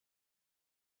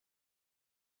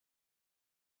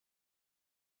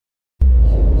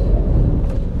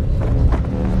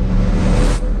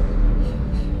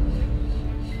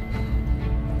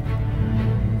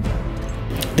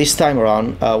This time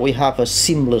around, we have a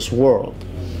seamless world,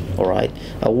 all right?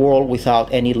 A world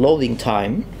without any loading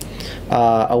time,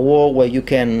 a world where you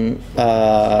can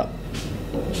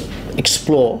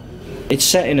explore. It's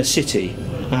set in a city,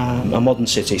 a modern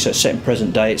city, so it's set in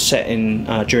present day. It's set in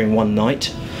during one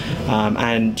night,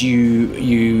 and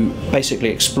you basically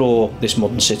explore this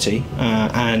modern city,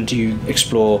 and you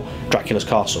explore Dracula's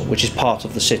castle, which is part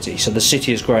of the city. So the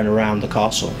city has grown around the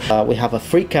castle. We have a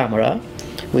free camera,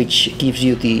 which gives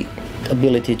you the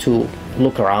ability to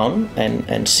look around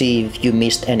and see if you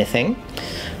missed anything.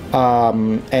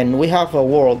 And we have a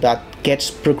world that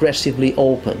gets progressively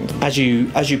opened. As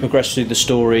you progress through the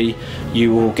story,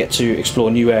 you will get to explore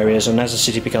new areas, and as the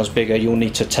city becomes bigger, you'll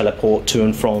need to teleport to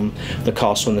and from the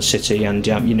castle and the city, and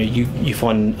you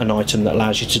find an item that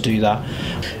allows you to do that.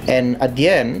 And at the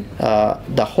end,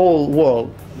 the whole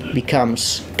world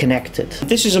becomes connected.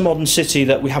 This is a modern city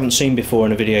that we haven't seen before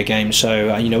in a video game, so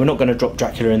we're not going to drop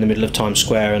Dracula in the middle of Times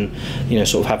Square and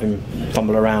sort of have him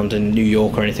fumble around in New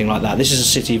York or anything like that. This is a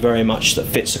city very much that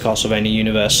fits the Castlevania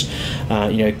universe.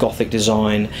 Gothic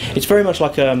design. It's very much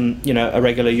like a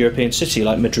regular European city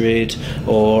like Madrid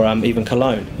or even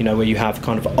Cologne, where you have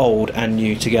kind of old and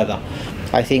new together.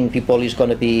 I think people is going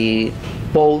to be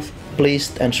both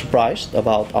pleased and surprised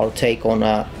about our take on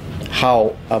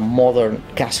how a modern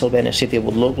Castlevania city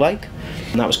would look like.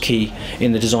 And that was key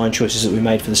in the design choices that we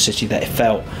made for the city, that it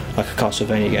felt like a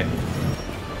Castlevania game.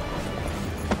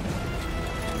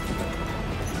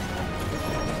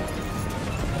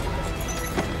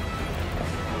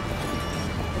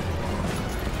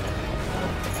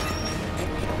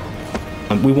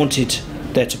 We wanted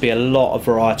there to be a lot of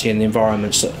variety in the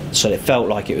environments, so it felt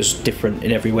like it was different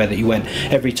in everywhere that you went.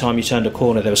 Every time you turned a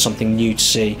corner there was something new to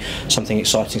see, something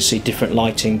exciting to see, different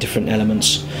lighting, different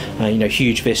elements,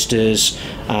 huge vistas,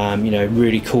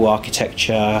 really cool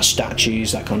architecture,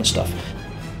 statues, that kind of stuff.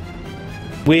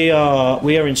 We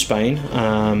are in Spain,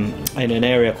 in an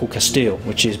area called Castile,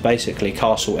 which is basically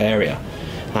castle area,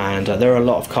 and there are a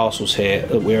lot of castles here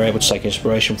that we were able to take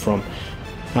inspiration from.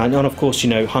 And of course,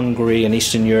 Hungary and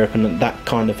Eastern Europe and that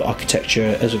kind of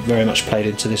architecture has very much played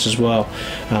into this as well.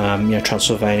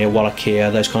 Transylvania,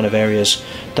 Wallachia, those kind of areas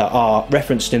that are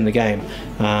referenced in the game.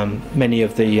 Many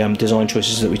of the design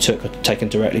choices that we took are taken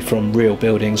directly from real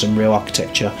buildings and real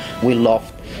architecture. We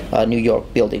loved New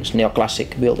York buildings,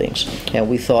 neoclassic buildings, and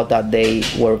we thought that they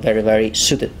were very, very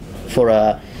suited for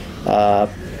a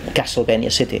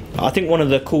Castlevania city. I think one of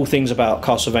the cool things about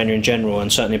Castlevania in general,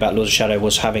 and certainly about Lords of Shadow,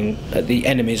 was having the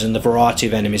enemies and the variety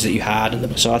of enemies that you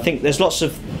had. So I think there's lots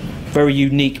of very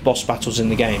unique boss battles in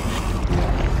the game.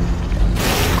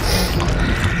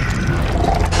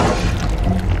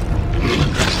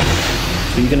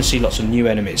 You're going to see lots of new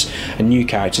enemies and new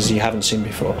characters that you haven't seen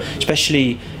before.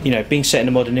 Especially, being set in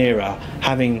a modern era,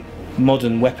 having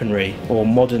modern weaponry or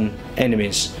modern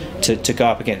enemies to go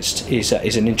up against is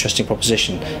an interesting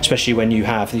proposition, especially when you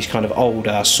have these kind of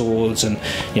older swords and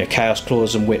chaos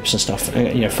claws and whips and stuff.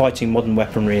 Fighting modern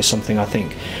weaponry is something I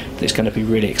think that's going to be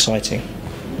really exciting.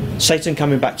 Satan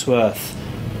coming back to Earth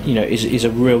is a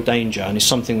real danger, and is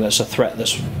something that's a threat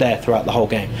that's there throughout the whole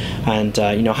game. And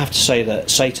I have to say that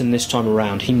Satan this time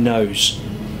around, he knows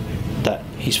that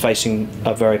he's facing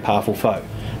a very powerful foe.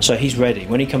 So he's ready.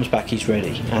 When he comes back, he's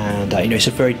ready. And it's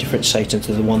a very different Satan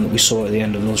to the one that we saw at the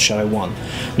end of Lords of Shadow 1.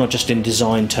 Not just in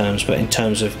design terms, but in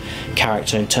terms of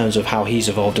character, in terms of how he's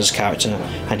evolved as a character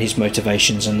and his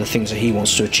motivations and the things that he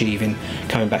wants to achieve in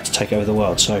coming back to take over the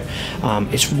world. So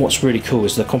what's really cool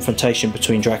is the confrontation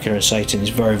between Dracula and Satan is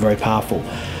very, very powerful.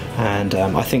 And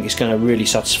I think it's going to really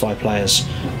satisfy players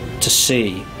to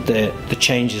see the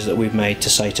changes that we've made to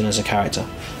Satan as a character.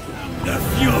 The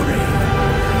fury,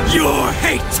 your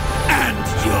hate, and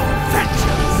your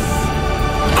vengeance.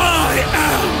 I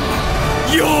am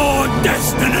your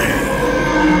destiny!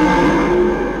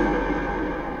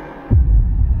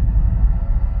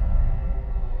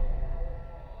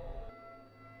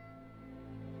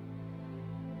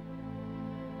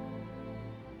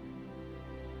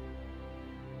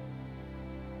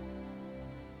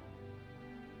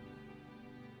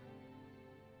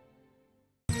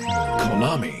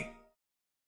 Konami